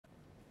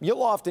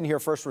You'll often hear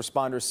first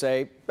responders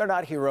say they're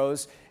not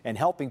heroes and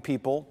helping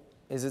people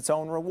is its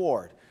own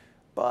reward.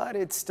 But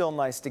it's still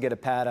nice to get a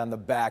pat on the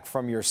back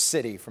from your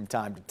city from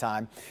time to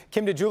time.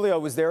 Kim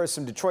DeGiulio was there as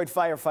some Detroit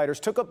firefighters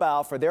took a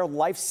bow for their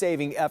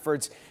life-saving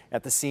efforts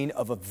at the scene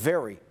of a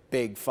very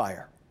big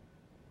fire.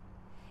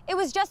 It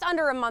was just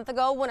under a month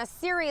ago when a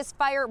serious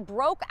fire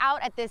broke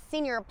out at this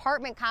senior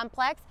apartment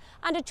complex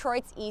on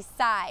Detroit's east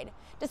side.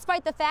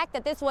 Despite the fact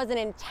that this was an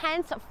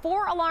intense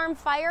 4-alarm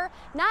fire,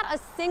 not a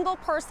single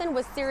person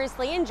was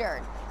seriously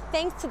injured,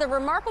 thanks to the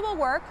remarkable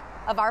work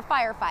of our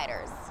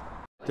firefighters.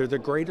 They're the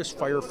greatest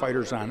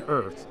firefighters on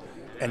earth,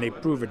 and they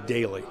prove it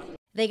daily.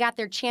 They got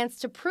their chance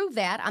to prove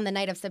that on the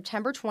night of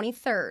September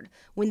 23rd,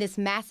 when this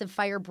massive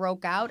fire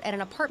broke out at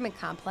an apartment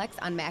complex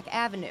on Mack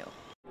Avenue.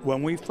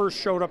 When we first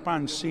showed up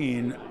on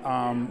scene,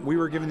 we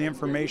were given the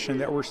information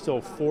that we're still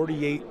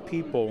 48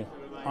 people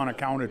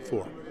unaccounted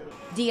for.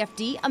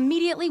 DFD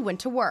immediately went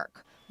to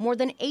work. More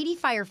than 80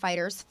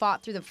 firefighters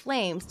fought through the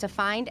flames to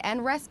find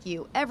and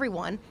rescue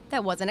everyone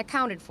that wasn't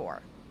accounted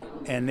for.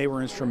 And they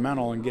were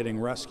instrumental in getting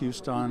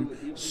rescues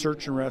done,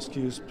 search and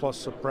rescues, plus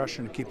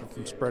suppression to keep it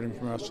from spreading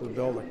from the rest of the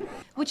building.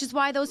 Which is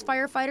why those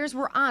firefighters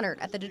were honored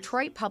at the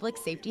Detroit Public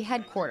Safety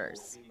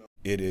Headquarters.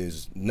 It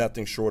is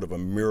nothing short of a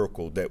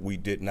miracle that we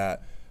did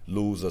not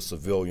lose a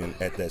civilian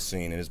at that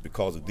scene. And it's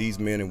because of these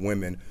men and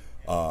women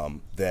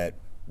that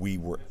we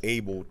were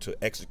able to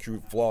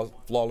execute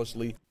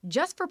flawlessly.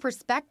 Just for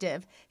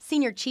perspective,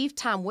 Senior Chief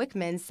Tom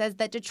Wickman says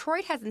that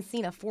Detroit hasn't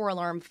seen a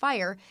 4-alarm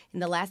fire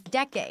in the last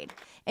decade.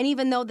 And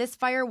even though this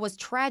fire was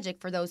tragic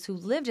for those who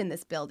lived in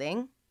this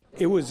building,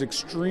 it was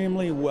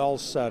extremely well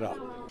set up.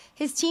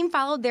 His team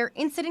followed their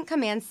incident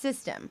command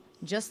system,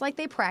 just like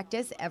they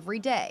practice every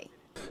day.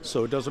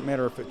 So it doesn't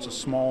matter if it's a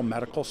small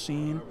medical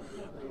scene,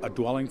 a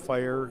dwelling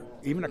fire,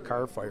 even a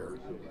car fire,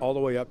 all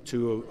the way up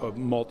to a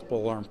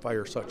multiple alarm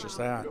fire such as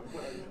that.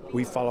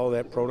 We follow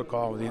that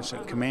protocol with the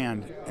incident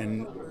command,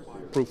 and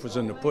proof was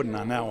in the pudding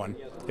on that one.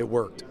 It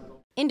worked.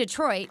 In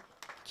Detroit,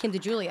 Kim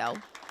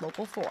DeGiulio,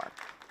 Local 4.